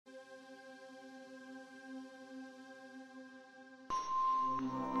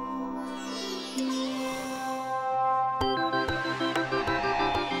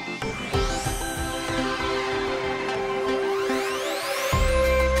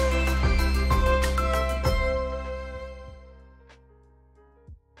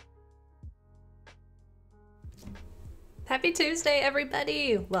Happy Tuesday,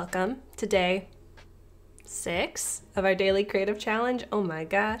 everybody! Welcome to day 6 of our daily creative challenge. Oh my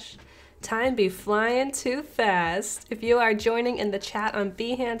gosh, time be flying too fast. If you are joining in the chat on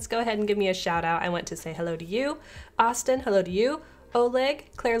Behance, go ahead and give me a shout out. I want to say hello to you. Austin, hello to you.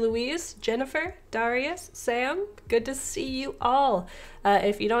 Oleg, Claire Louise, Jennifer, Darius, Sam, good to see you all.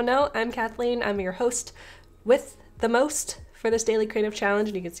 If you don't know, I'm Kathleen. I'm your host with the most for this daily creative challenge,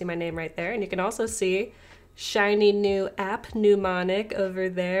 and you can see my name right there. And you can also see shiny new app mnemonic over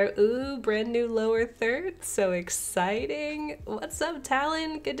there. Ooh, brand new lower third. So exciting. What's up,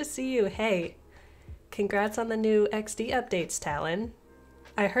 Talon? Good to see you. Hey, congrats on the new XD updates, Talon.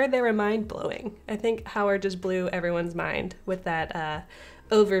 I heard they were mind-blowing. I think Howard just blew everyone's mind with that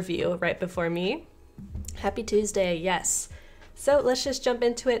overview right before me. Happy Tuesday, yes. So let's just jump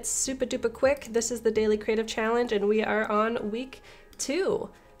into it super duper quick. This is the Daily Creative Challenge and we are on week 2.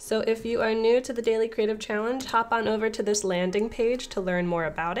 So if you are new to the Daily Creative Challenge, hop on over to this landing page to learn more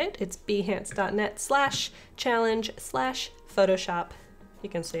about it. It's behance.net/challenge/Photoshop. You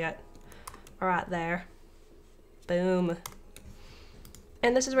can see it right there. Boom.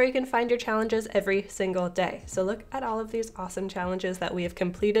 And this is where you can find your challenges every single day. So look at all of these awesome challenges that we have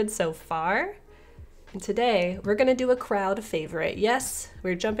completed so far. And today we're gonna do a crowd favorite. Yes,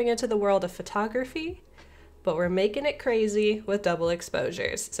 we're jumping into the world of photography, but we're making it crazy with double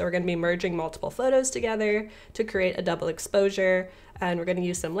exposures. So we're gonna be merging multiple photos together to create a double exposure. And we're gonna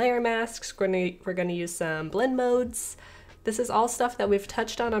use some layer masks. We're gonna use some blend modes. This is all stuff that we've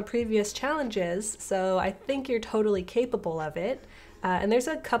touched on previous challenges. So I think you're totally capable of it. And there's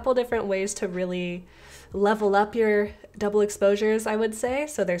a couple different ways to really level up your double exposures, I would say.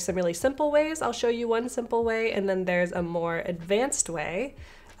 So there's some really simple ways. I'll show you one simple way, and then there's a more advanced way.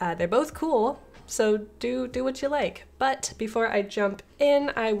 They're both cool, so do what you like. But before I jump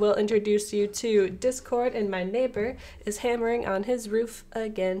in, I will introduce you to Discord, and my neighbor is hammering on his roof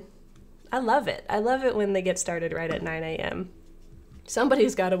again. I love it. I love it when they get started right at 9 a.m.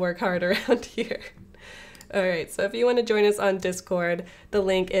 Somebody's got to work hard around here. All right, so if you want to join us on Discord, the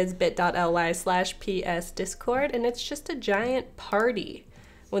link is bit.ly/psdiscord, and it's just a giant party.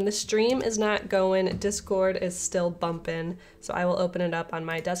 When the stream is not going, Discord is still bumping, so I will open it up on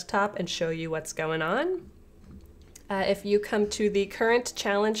my desktop and show you what's going on. If you come to the current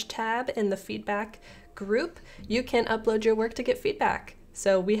challenge tab in the feedback group, you can upload your work to get feedback.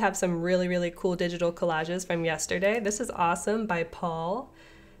 So we have some really, really cool digital collages from yesterday. This is awesome by Paul.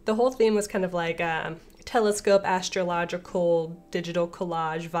 The whole theme was kind of like telescope astrological digital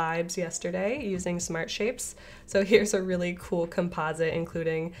collage vibes yesterday using smart shapes. So here's a really cool composite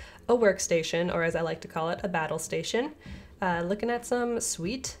including a workstation, or as I like to call it, a battle station. Looking at some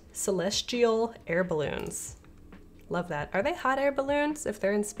sweet celestial air balloons. Love that. Are they hot air balloons if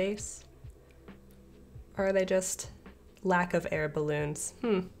they're in space? Or are they just lack of air balloons?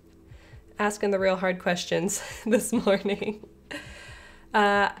 Asking the real hard questions this morning.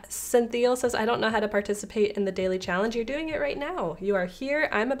 Cynthia says, I don't know how to participate in the daily challenge. You're doing it right now. You are here.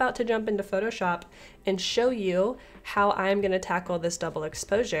 I'm about to jump into Photoshop and show you how I'm going to tackle this double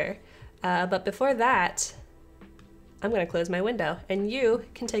exposure. But before that, I'm going to close my window and you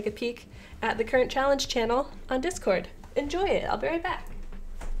can take a peek at the current challenge channel on Discord. Enjoy it. I'll be right back.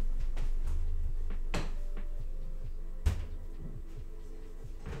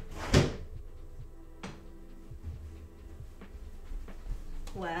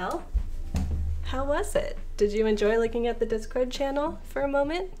 Well, how was it? Did you enjoy looking at the Discord channel for a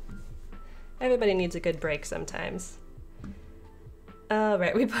moment? Everybody needs a good break sometimes. All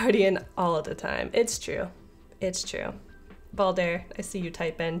right, we partying all of the time. It's true. It's true. Balder, I see you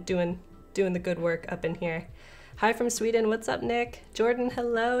typing, doing the good work up in here. Hi from Sweden. What's up, Nick? Jordan,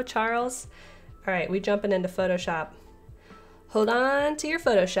 hello. Charles. All right, we jumping into Photoshop. Hold on to your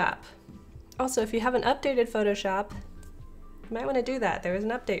Photoshop. Also, if you haven't updated Photoshop, you might want to do that. There was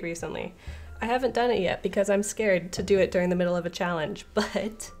an update recently. I haven't done it yet because I'm scared to do it during the middle of a challenge,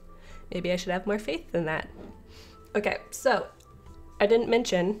 but maybe I should have more faith than that. Okay, so I didn't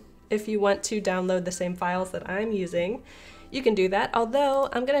mention if you want to download the same files that I'm using, you can do that. Although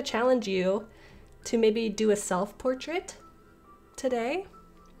I'm going to challenge you to maybe do a self-portrait today.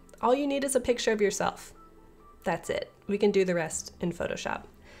 All you need is a picture of yourself. That's it. We can do the rest in Photoshop.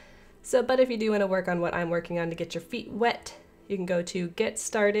 So, but if you do want to work on what I'm working on to get your feet wet, you can go to Get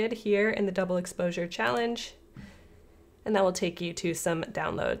Started here in the Double Exposure Challenge, and that will take you to some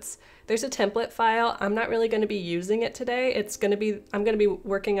downloads. There's a template file. I'm not really going to be using it today. I'm going to be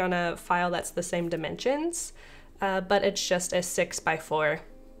working on a file that's the same dimensions, but it's just a 6x4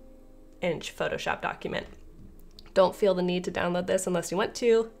 inch Photoshop document. Don't feel the need to download this unless you want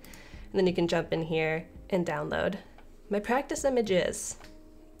to, and then you can jump in here and download my practice images.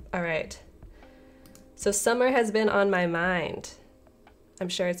 All right. So summer has been on my mind. I'm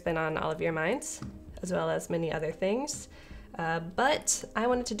sure it's been on all of your minds, as well as many other things. But I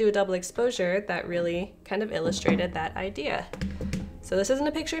wanted to do a double exposure that really kind of illustrated that idea. So this isn't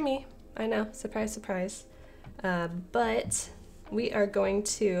a picture of me. I know, surprise, surprise. But we are going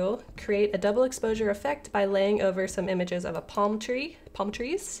to create a double exposure effect by laying over some images of a palm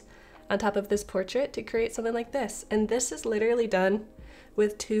trees, on top of this portrait to create something like this. And this is literally done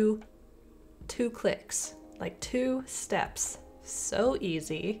with two clicks, like 2 steps. So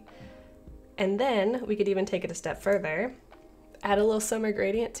easy. And then we could even take it a step further, add a little summer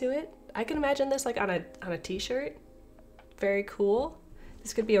gradient to it. I can imagine this like on a t-shirt. Very cool.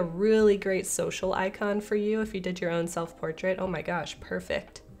 This could be a really great social icon for you if you did your own self-portrait. Oh my gosh,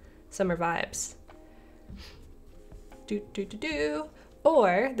 perfect. Summer vibes.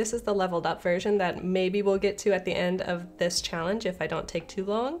 Or this is the leveled up version that maybe we'll get to at the end of this challenge if I don't take too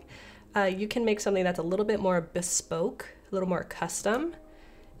long. You can make something that's a little bit more bespoke, a little more custom,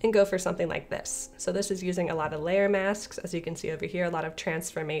 and go for something like this. So this is using a lot of layer masks, as you can see over here, a lot of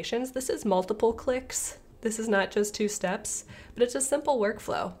transformations. This is multiple clicks. This is not just 2 steps, but it's a simple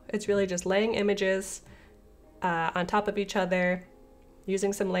workflow. It's really just laying images on top of each other,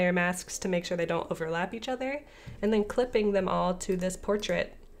 using some layer masks to make sure they don't overlap each other, and then clipping them all to this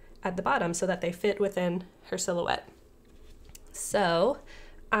portrait at the bottom so that they fit within her silhouette. So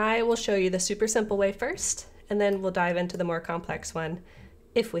I will show you the super simple way first, and then we'll dive into the more complex one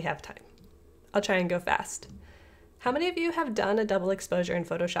if we have time. I'll try and go fast. How many of you have done a double exposure in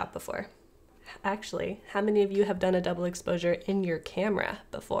Photoshop before? Actually, how many of you have done a double exposure in your camera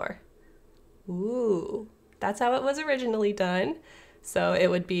before? Ooh, that's how it was originally done. So it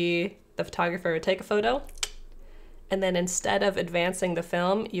would be the photographer would take a photo, and then instead of advancing the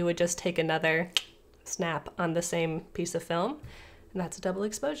film, you would just take another snap on the same piece of film, and that's a double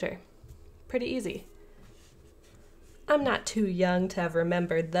exposure. Pretty easy. I'm not too young to have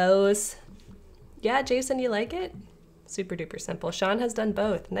remembered those. Yeah, Jason, you like it? Super duper simple. Sean has done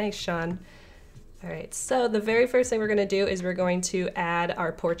both. Nice, Sean. All right, so the very first thing we're gonna do is we're going to add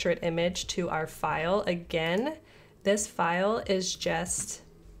our portrait image to our file. Again, this file is just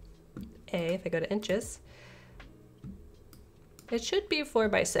if I go to inches, it should be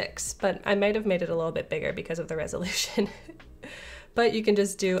 4:6, but I might have made it a little bit bigger because of the resolution. But you can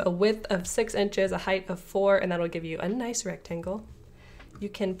just do a width of 6 inches, a height of 4, and that'll give you a nice rectangle. You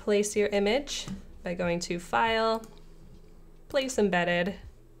can place your image by going to File, Place Embedded.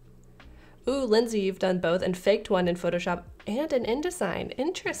 Ooh, Lindsay, you've done both and faked one in Photoshop and in InDesign.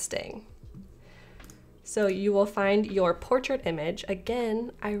 Interesting. So you will find your portrait image.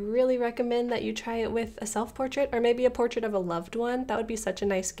 Again, I really recommend that you try it with a self-portrait or maybe a portrait of a loved one. That would be such a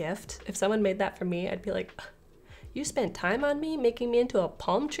nice gift. If someone made that for me, I'd be like, you spent time on me, making me into a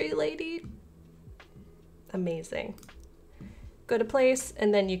palm tree lady? Amazing. Go to place,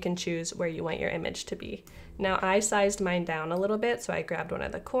 and then you can choose where you want your image to be. Now I sized mine down a little bit, so I grabbed one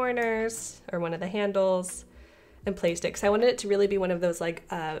of the corners or one of the handles and placed it, because I wanted it to really be one of those like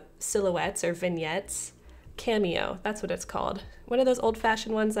silhouettes or vignettes. Cameo, that's what it's called. One of those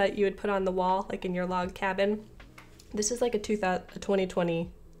old-fashioned ones that you would put on the wall, like in your log cabin. This is like a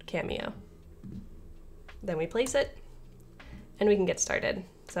 2020 cameo. Then we place it, and we can get started.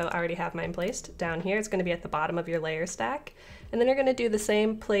 So I already have mine placed down here. It's going to be at the bottom of your layer stack. And then you're going to do the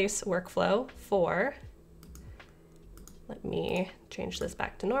same place workflow for, let me change this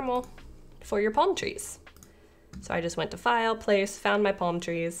back to normal, for your palm trees. So I just went to File, Place, found my palm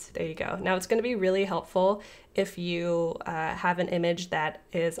trees. There you go. Now it's going to be really helpful if you have an image that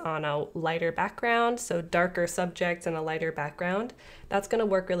is on a lighter background, so darker subjects and a lighter background. That's going to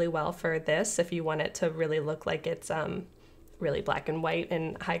work really well for this if you want it to really look like it's really black and white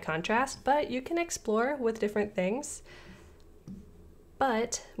and high contrast, but you can explore with different things.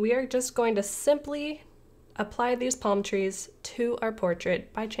 But we are just going to simply apply these palm trees to our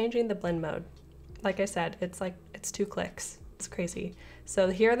portrait by changing the blend mode. Like I said, it's 2 clicks. It's crazy. So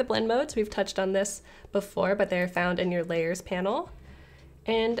here are the blend modes. We've touched on this before, but they're found in your layers panel.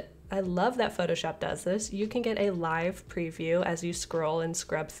 And I love that Photoshop does this. You can get a live preview as you scroll and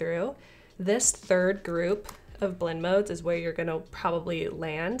scrub through. This third group of blend modes is where you're going to probably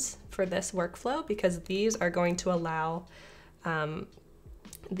land for this workflow, because these are going to allow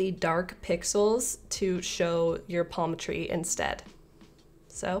the dark pixels to show your palm tree instead.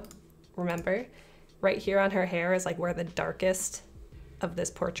 So remember, right here on her hair is like where the darkest of this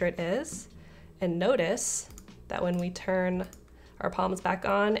portrait is. And notice that when we turn our palms back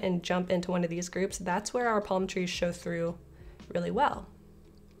on and jump into one of these groups, that's where our palm trees show through really well.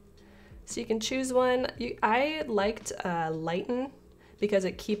 So you can choose one. I liked Lighten because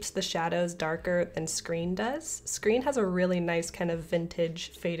it keeps the shadows darker than Screen does. Screen has a really nice kind of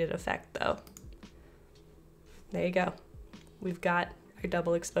vintage faded effect though. There you go. We've got our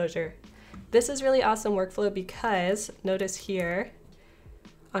double exposure. This is really awesome workflow because notice here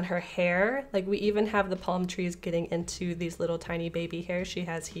on her hair, like we even have the palm trees getting into these little tiny baby hairs she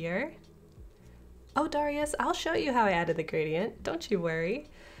has here. Oh, Darius, I'll show you how I added the gradient, don't you worry.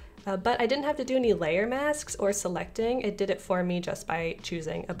 But I didn't have to do any layer masks or selecting. It did it for me just by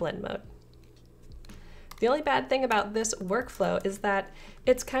choosing a blend mode. The only bad thing about this workflow is that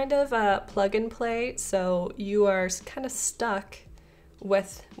it's kind of a plug and play, so you are kind of stuck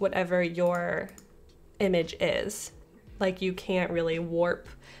with whatever your image is. Like you can't really warp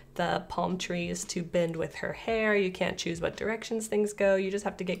the palm trees to bend with her hair. You can't choose what directions things go. You just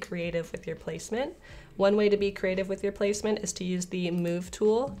have to get creative with your placement. One way to be creative with your placement is to use the move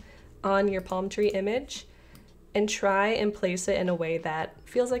tool on your palm tree image and try and place it in a way that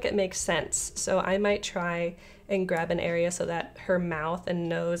feels like it makes sense. So I might try and grab an area so that her mouth and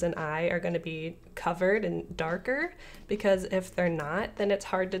nose and eye are going to be covered and darker, because if they're not, then it's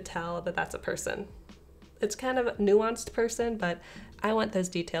hard to tell that that's a person. It's kind of a nuanced person, but I want those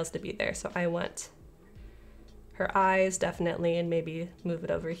details to be there. So I want her eyes definitely, and maybe move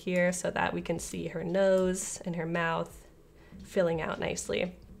it over here so that we can see her nose and her mouth filling out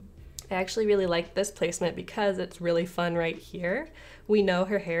nicely. I actually really like this placement because it's really fun right here. We know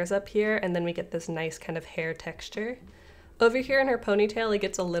her hair's up here and then we get this nice kind of hair texture. Over here in her ponytail, it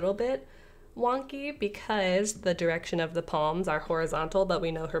gets a little bit wonky because the direction of the palms are horizontal, but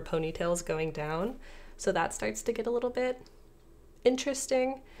we know her ponytail is going down. So that starts to get a little bit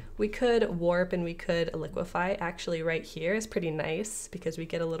interesting. We could warp and we could liquefy. Actually right here is pretty nice because we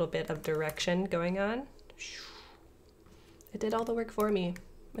get a little bit of direction going on. It did all the work for me.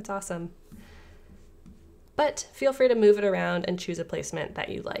 It's awesome. But feel free to move it around and choose a placement that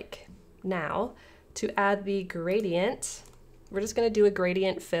you like. Now, to add the gradient, we're just going to do a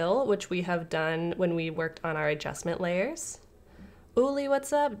gradient fill, which we have done when we worked on our adjustment layers. Uli,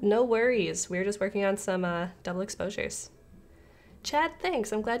 what's up? No worries. We're just working on some double exposures. Chad,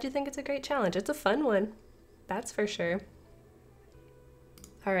 thanks. I'm glad you think it's a great challenge. It's a fun one. That's for sure.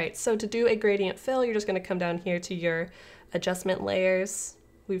 All right, so to do a gradient fill, you're just going to come down here to your adjustment layers.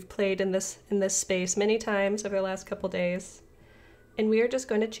 We've played in this space many times over the last couple days, and we are just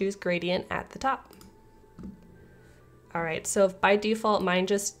going to choose gradient at the top. All right, so by default, mine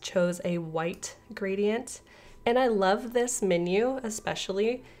just chose a white gradient, and I love this menu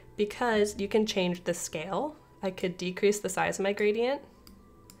especially because you can change the scale. I could decrease the size of my gradient,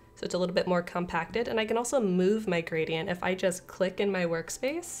 so it's a little bit more compacted, and I can also move my gradient if I just click in my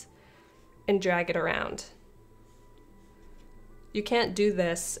workspace and drag it around. You can't do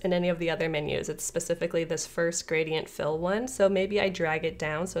this in any of the other menus. It's specifically this first gradient fill one. So maybe I drag it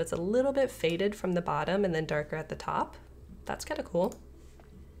down so it's a little bit faded from the bottom and then darker at the top. That's kind of cool.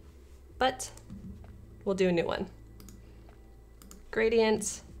 But we'll do a new one.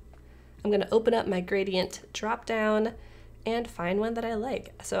 Gradient. I'm gonna open up my gradient drop down and find one that I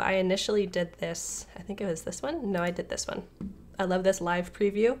like. So I initially did this, I think it was this one. No, I did this one. I love this live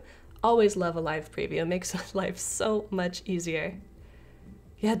preview. Always love a live preview. It makes life so much easier.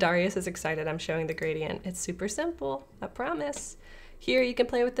 Yeah, Darius is excited I'm showing the gradient. It's super simple, I promise. Here you can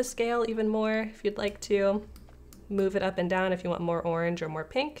play with the scale even more if you'd like to. Move it up and down if you want more orange or more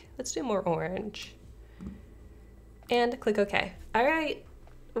pink. Let's do more orange. And click OK. All right,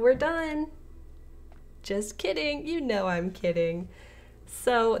 we're done. Just kidding, you know I'm kidding.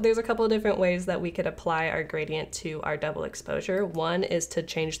 So there's a couple of different ways that we could apply our gradient to our double exposure. One is to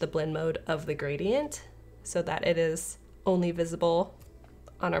change the blend mode of the gradient so that it is only visible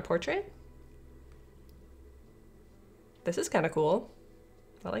on our portrait. This is kind of cool.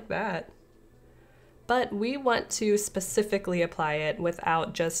 I like that. But we want to specifically apply it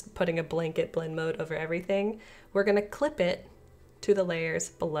without just putting a blanket blend mode over everything. We're going to clip it to the layers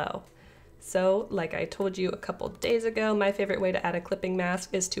below. So, like I told you a couple days ago, my favorite way to add a clipping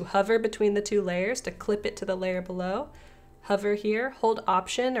mask is to hover between the two layers to clip it to the layer below. Hover here, hold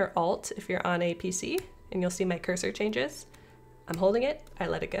Option or Alt if you're on a PC, and you'll see my cursor changes. I'm holding it, I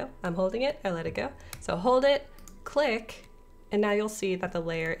let it go. I'm holding it, I let it go. So hold it, click, and now you'll see that the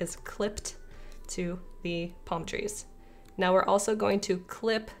layer is clipped to the palm trees. Now we're also going to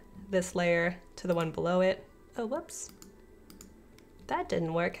clip this layer to the one below it. Oh, whoops. That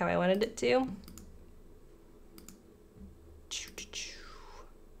didn't work how I wanted it to.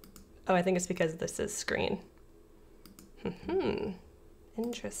 Oh, I think it's because this is screen.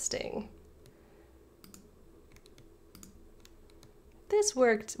 Interesting. This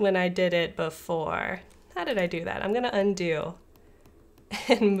worked when I did it before. How did I do that? I'm gonna undo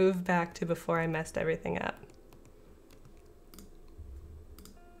and move back to before I messed everything up.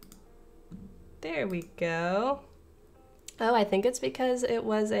 There we go. Oh, I think it's because it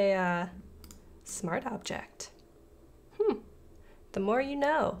was a smart object. The more you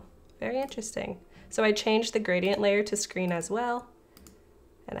know. Very interesting. So I changed the gradient layer to screen as well.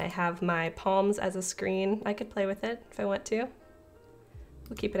 And I have my palms as a screen. I could play with it if I want to.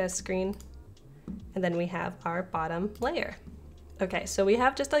 We'll keep it as screen. And then we have our bottom layer. Okay, so we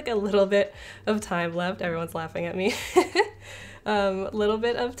have just like a little bit of time left. Everyone's laughing at me. Little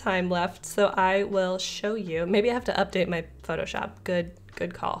bit of time left, so I will show you. Maybe I have to update my Photoshop.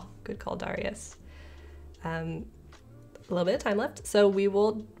 Good call. Good call, Darius. A little bit of time left, so we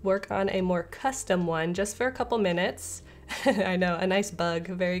will work on a more custom one just for a couple minutes. I know, a nice bug,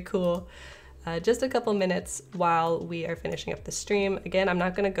 very cool. Just a couple minutes while we are finishing up the stream. Again, I'm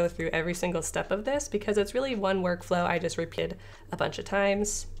not going to go through every single step of this because it's really one workflow I just repeated a bunch of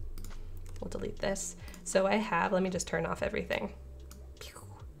times. We'll delete this. So I have, let me just turn off everything.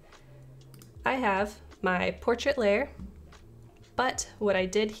 I have my portrait layer, but what I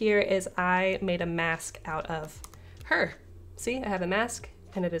did here is I made a mask out of her. See, I have a mask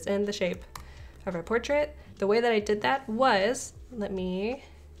and it is in the shape of our portrait. The way that I did that was, I'm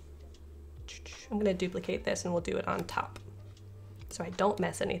gonna duplicate this and we'll do it on top so I don't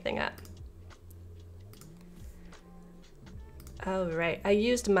mess anything up. All right, I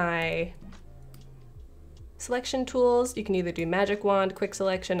used my selection tools. You can either do magic wand, quick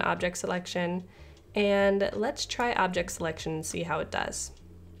selection, object selection, and let's try object selection and see how it does.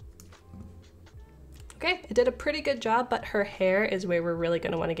 Okay, it did a pretty good job, but her hair is where we're really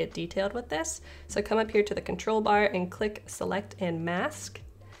going to want to get detailed with this. So come up here to the control bar and click select and mask,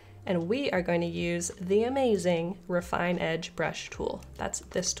 and we are going to use the amazing refine edge brush tool. That's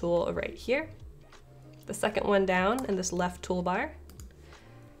this tool right here. The second one down in this left toolbar.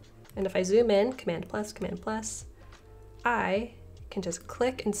 And if I zoom in, Command plus, I can just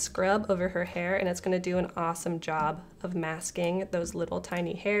click and scrub over her hair and it's going to do an awesome job of masking those little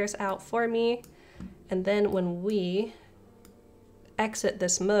tiny hairs out for me. And then when we exit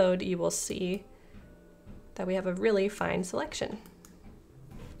this mode, you will see that we have a really fine selection.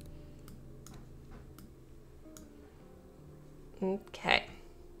 Okay,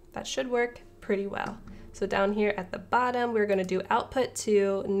 that should work pretty well. So down here at the bottom, we're going to do output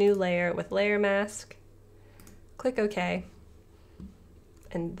to new layer with layer mask. Click OK.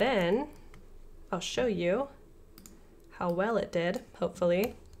 And then I'll show you how well it did,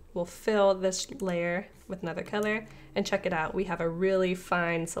 hopefully. We'll fill this layer with another color and check it out. We have a really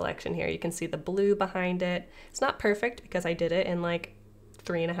fine selection here. You can see the blue behind it. It's not perfect because I did it in like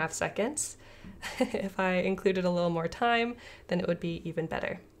 3.5 seconds. If I included a little more time, then it would be even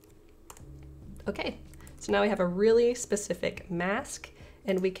better. Okay. So now we have a really specific mask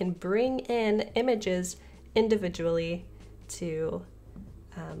and we can bring in images individually to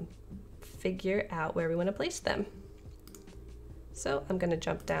figure out where we want to place them. So I'm going to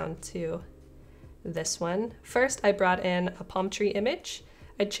jump down to this one. First, I brought in a palm tree image.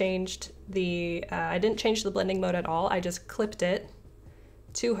 I changed the, I didn't change the blending mode at all. I just clipped it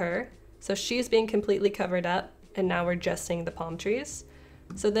to her. So she's being completely covered up and now we're just seeing the palm trees.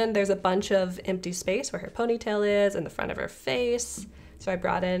 So then there's a bunch of empty space where her ponytail is and the front of her face. So I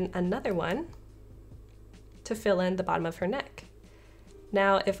brought in another one to fill in the bottom of her neck.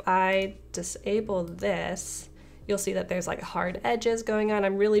 Now, if I disable this, you'll see that there's like hard edges going on.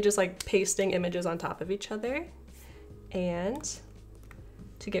 I'm really just like pasting images on top of each other. And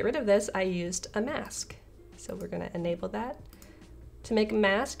to get rid of this, I used a mask. So we're gonna enable that. To make a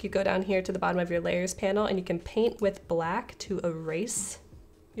mask, you go down here to the bottom of your layers panel and you can paint with black to erase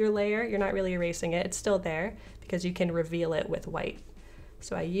your layer. You're not really erasing it, it's still there because you can reveal it with white.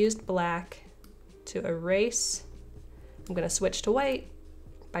 So I used black to erase. I'm gonna switch to white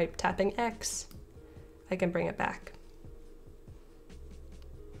by tapping X. I can bring it back.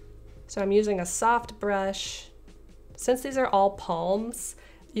 So I'm using a soft brush. Since these are all palms,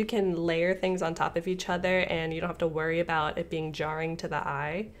 you can layer things on top of each other and you don't have to worry about it being jarring to the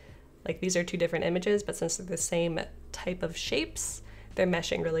eye. Like these are two different images, but since they're the same type of shapes, they're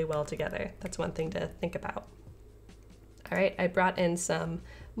meshing really well together. That's one thing to think about. All right, I brought in some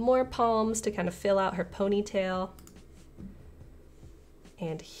more palms to kind of fill out her ponytail.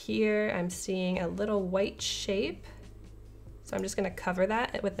 And here I'm seeing a little white shape. So I'm just gonna cover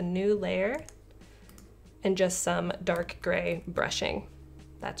that with a new layer and just some dark gray brushing.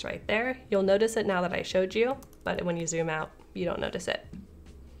 That's right there. You'll notice it now that I showed you, but when you zoom out, you don't notice it.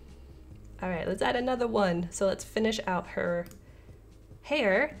 All right, let's add another one. So let's finish out her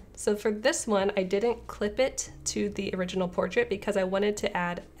hair. So for this one, I didn't clip it to the original portrait because I wanted to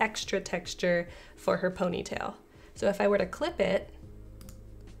add extra texture for her ponytail. So if I were to clip it,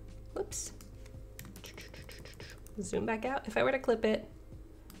 whoops, zoom back out. If I were to clip it,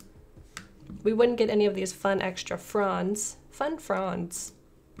 we wouldn't get any of these fun extra fronds. Fun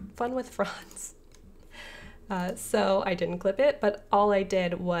with fronds. So I didn't clip it, but all I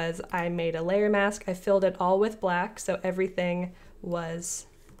did was I made a layer mask. I filled it all with black, so everything was,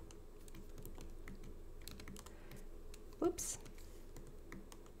 whoops,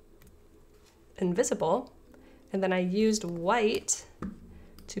 invisible. And then I used white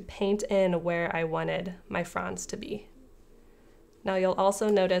to paint in where I wanted my fronds to be. Now you'll also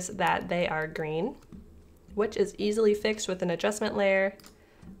notice that they are green, which is easily fixed with an adjustment layer,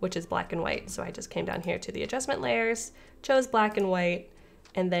 which is black and white. So I just came down here to the adjustment layers, chose black and white,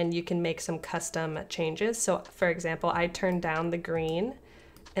 and then you can make some custom changes. So for example, I turned down the green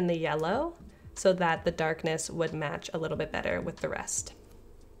and the yellow so that the darkness would match a little bit better with the rest.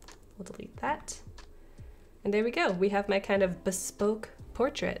 We'll delete that. And there we go. We have my kind of bespoke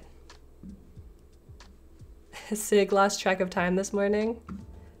portrait. Sig lost track of time this morning.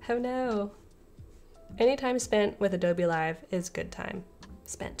 Oh no. Any time spent with Adobe Live is good time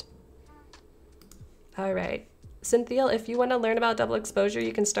spent. All right. Cynthia, if you want to learn about double exposure,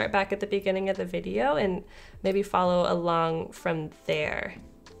 you can start back at the beginning of the video and maybe follow along from there.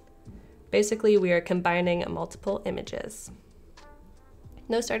 Basically, we are combining multiple images.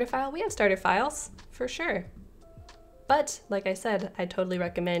 No starter file? We have starter files, for sure. But, like I said, I totally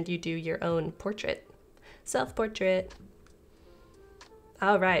recommend you do your own portrait. Self-portrait.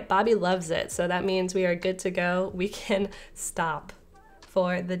 All right, Bobby loves it, so that means we are good to go. We can stop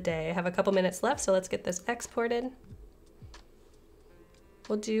for the day. I have a couple minutes left, so let's get this exported.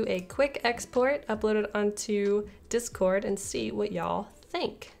 We'll do a quick export, upload it onto Discord, and see what y'all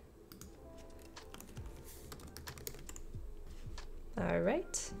think. All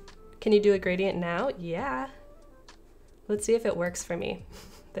right. Can you do a gradient now? Yeah. Let's see if it works for me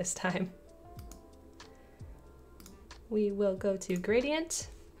this time. We will go to gradient.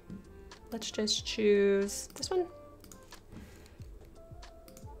 Let's just choose this one.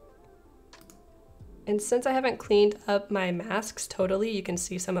 And since I haven't cleaned up my masks totally, you can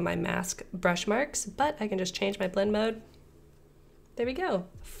see some of my mask brush marks, but I can just change my blend mode. There we go.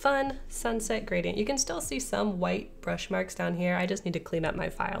 Fun sunset gradient. You can still see some white brush marks down here. I just need to clean up my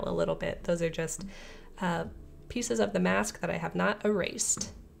file a little bit. Those are just pieces of the mask that I have not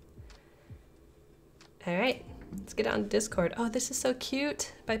erased. All right, let's get on Discord. Oh, this is so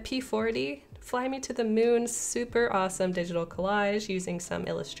cute by P40. Fly Me to the Moon, super awesome digital collage using some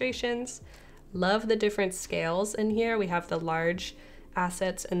illustrations. Love the different scales in here. We have the large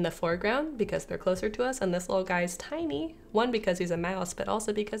assets in the foreground because they're closer to us, and this little guy's tiny. One, because he's a mouse, but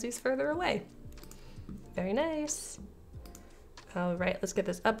also because he's further away. Very nice. All right, let's get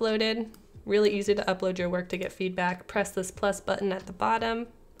this uploaded. Really easy to upload your work to get feedback. Press this plus button at the bottom.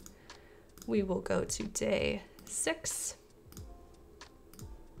 We will go to day 6.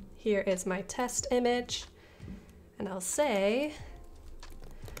 Here is my test image, and I'll say,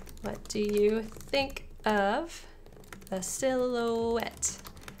 what do you think of a silhouette?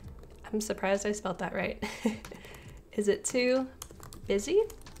 I'm surprised I spelled that right. Is it too busy?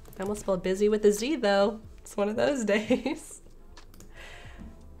 I almost spelled busy with a Z though. It's one of those days.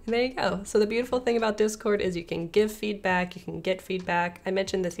 And there you go. So the beautiful thing about Discord is you can give feedback, you can get feedback. I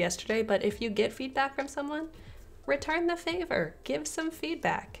mentioned this yesterday, but if you get feedback from someone, return the favor, give some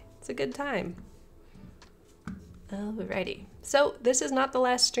feedback. It's a good time. Alrighty, so this is not the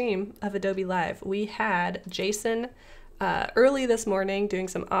last stream of Adobe Live. We had Jason early this morning doing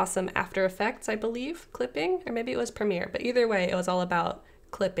some awesome After Effects, I believe, clipping, or maybe it was Premiere, but either way, it was all about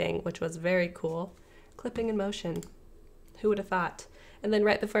clipping, which was very cool. Clipping in motion, who would have thought? And then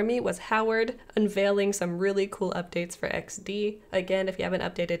right before me was Howard unveiling some really cool updates for XD. Again, if you haven't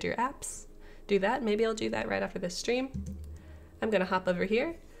updated your apps, do that. Maybe I'll do that right after this stream. I'm gonna hop over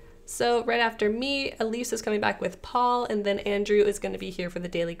here. So right after me, Elise is coming back with Paul, and then Andrew is going to be here for the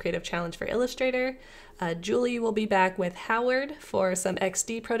Daily Creative Challenge for Illustrator. Julie will be back with Howard for some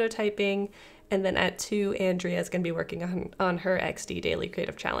XD prototyping, and then at 2, Andrea is going to be working on her XD Daily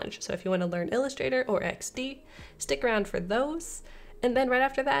Creative Challenge. So if you want to learn Illustrator or XD, stick around for those. And then right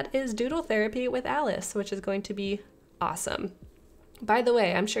after that is Doodle Therapy with Alice, which is going to be awesome. By the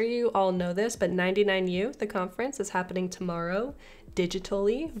way, I'm sure you all know this, but 99U, the conference, is happening tomorrow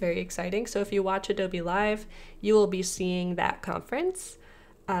digitally. Very exciting. So if you watch Adobe Live, you will be seeing that conference.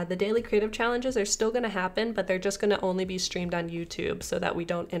 The daily creative challenges are still going to happen, but they're just going to only be streamed on YouTube so that we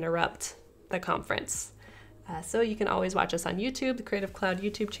don't interrupt the conference. So you can always watch us on YouTube, the Creative Cloud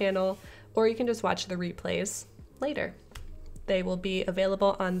YouTube channel, or you can just watch the replays later. They will be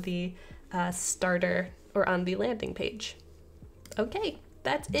available on the starter or on the landing page. Okay,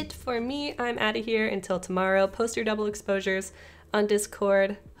 that's it for me. I'm out of here until tomorrow. Post your double exposures on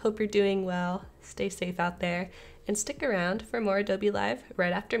Discord. Hope you're doing well. Stay safe out there and stick around for more Adobe Live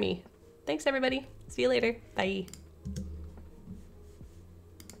right after me. Thanks everybody. See you later. Bye.